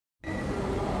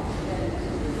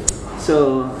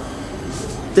So,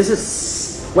 this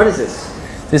is, what is this?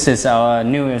 This is our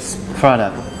newest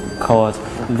product called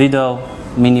Video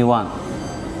Mini One.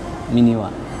 Mini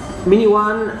One. Mini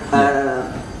One,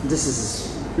 this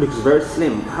is, looks very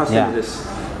slim. How slim is this?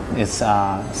 It's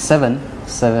 7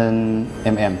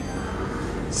 mm.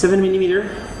 7 millimeter?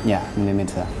 Yeah,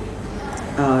 millimeter.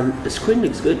 The screen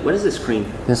looks good. What is the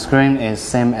screen? The screen is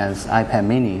same as iPad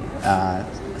mini,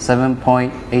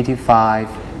 7.85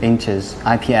 inches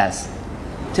IPS.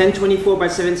 1024 by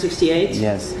 768?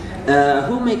 Yes.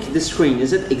 Who make the screen?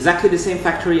 Is it exactly the same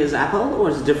factory as Apple or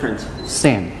is it different?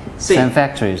 Same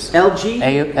factories. LG?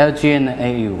 LG and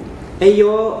AU.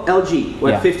 AU, LG.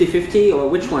 What, 50-50 or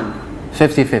which one?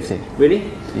 50-50. Really?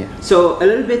 Yeah. So a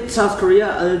little bit South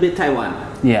Korea, a little bit Taiwan.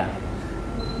 Yeah.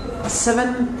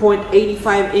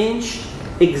 7.85 inch,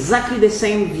 exactly the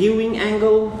same viewing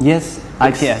angle. Yes,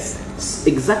 IPS.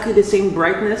 Exactly the same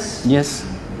brightness. Yes.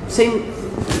 Same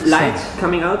light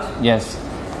coming out. Yes.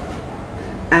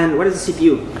 And what is the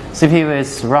CPU? CPU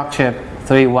is Rockchip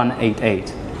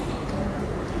 3188.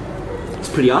 It's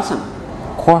pretty awesome.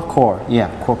 Core.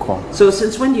 So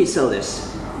since when do you sell this?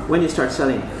 When do you start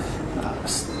selling?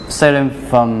 Selling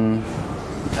from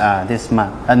this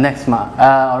month, next month,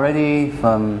 already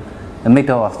from the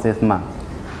middle of this month.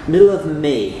 Middle of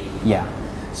May. Yeah.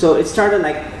 So it started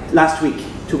like last week,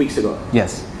 2 weeks ago.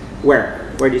 Yes.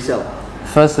 Where do you sell?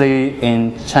 Firstly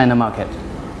in China market.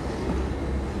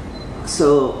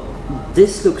 So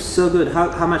this looks so good.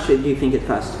 How much do you think it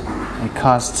cost? It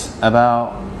costs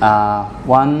about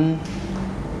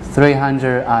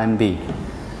 1,300 RMB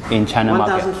in China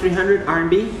market. 1,300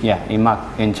 RMB? Yeah,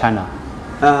 in China.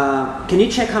 Can you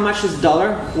check how much is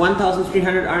dollar?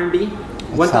 1,300 RMB?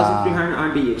 1,300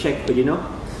 RMB, you check, but you know?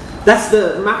 That's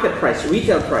the market price,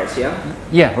 retail price, yeah?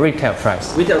 Yeah, retail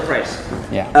price. Retail price.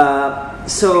 Yeah.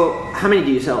 So how many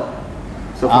do you sell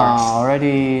so far?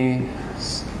 Already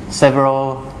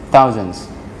several thousands.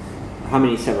 How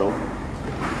many several?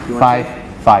 Five.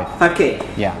 5K?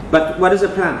 Yeah. But what is the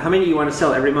plan? How many do you want to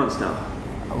sell every month now?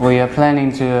 We are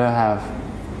planning to have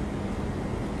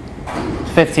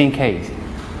 15K.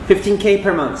 15K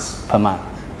per month? Per month.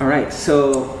 Alright,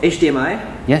 so HDMI?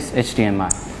 Yes,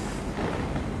 HDMI.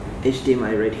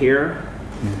 HDMI right here.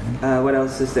 What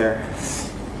else is there?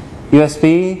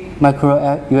 USB,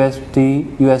 micro USB,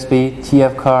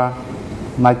 TF card,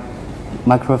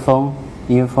 microphone,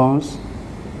 earphones.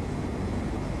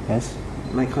 Yes.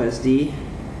 Micro SD.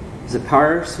 Is it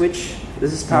power switch?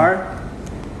 This is power?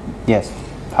 Yes,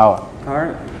 power.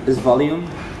 Power. Is volume?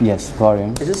 Yes,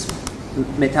 volume. Is this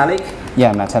metallic?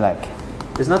 Yeah, metallic.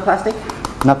 It's not plastic?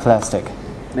 Not plastic.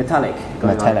 Metallic.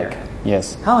 Metallic.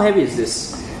 Yes. How heavy is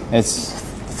this? It's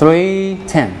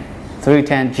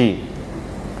 310G.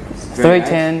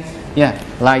 310. Yeah,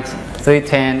 light.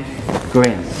 310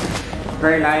 green.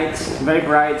 Very light, very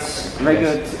bright, very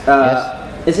good.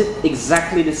 Is it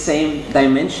exactly the same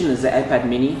dimension as the iPad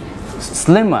mini?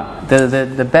 Slimmer.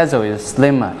 The bezel is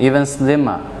slimmer, even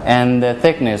slimmer, and the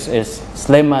thickness is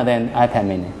slimmer than iPad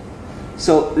mini.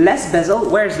 So less bezel.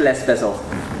 Where's less bezel?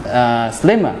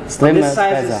 Slimmer. This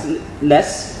size bezel. is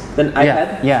less than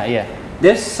iPad. Yeah.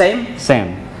 This same.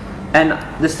 Same. And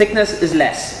the thickness is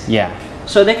less. Yeah.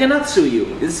 So they cannot sue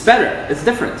you. It's better. It's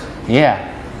different. Yeah.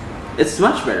 It's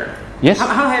much better. Yes.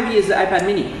 How heavy is the iPad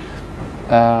mini?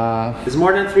 It's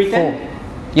more than 310?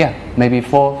 Yeah, maybe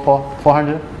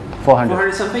 400.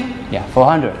 400 something? Yeah,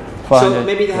 400. So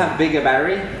maybe they have bigger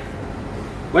battery?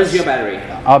 What is your battery?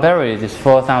 Our battery is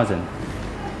 4,000.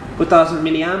 4,000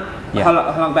 milliamp? Yeah. How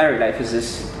long battery life is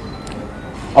this?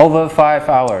 Over 5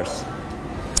 hours.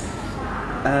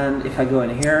 And if I go in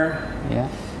here, yeah,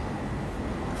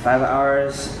 5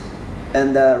 hours.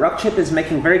 And Rockchip is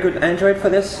making very good Android for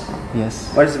this? Yes.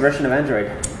 What is the version of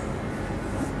Android?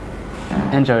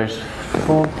 Android is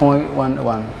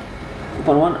 4.11.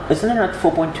 4.1? Isn't it not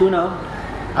 4.2 now?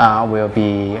 Will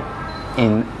be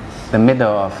in the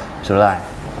middle of July.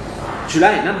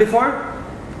 July, not before?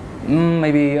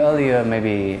 Maybe earlier,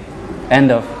 maybe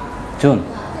end of June.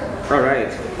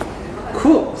 Alright.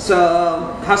 Cool. So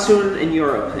how soon in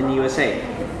Europe, in the USA?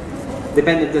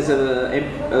 Depending if there's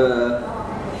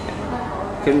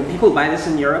can people buy this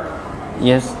in Europe?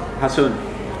 Yes. How soon?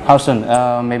 How soon?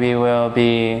 Maybe will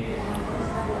be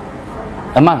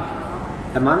a month.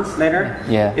 A month later?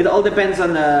 Yeah. It all depends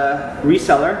on the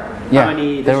reseller. Yeah, How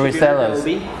many the distributors there will resellers.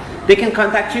 be. They can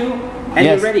contact you and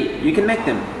Yes. you're ready. You can make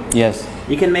them. Yes.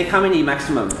 You can make how many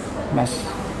maximum?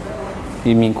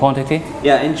 You mean quantity?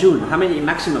 Yeah, in June. How many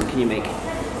maximum can you make?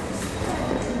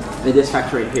 In this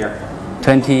factory here.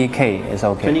 20K is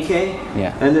okay. 20K?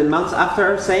 Yeah. And then months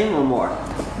after, same or more?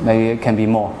 Maybe it can be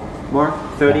more. More?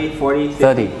 30, 40,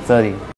 50? 30.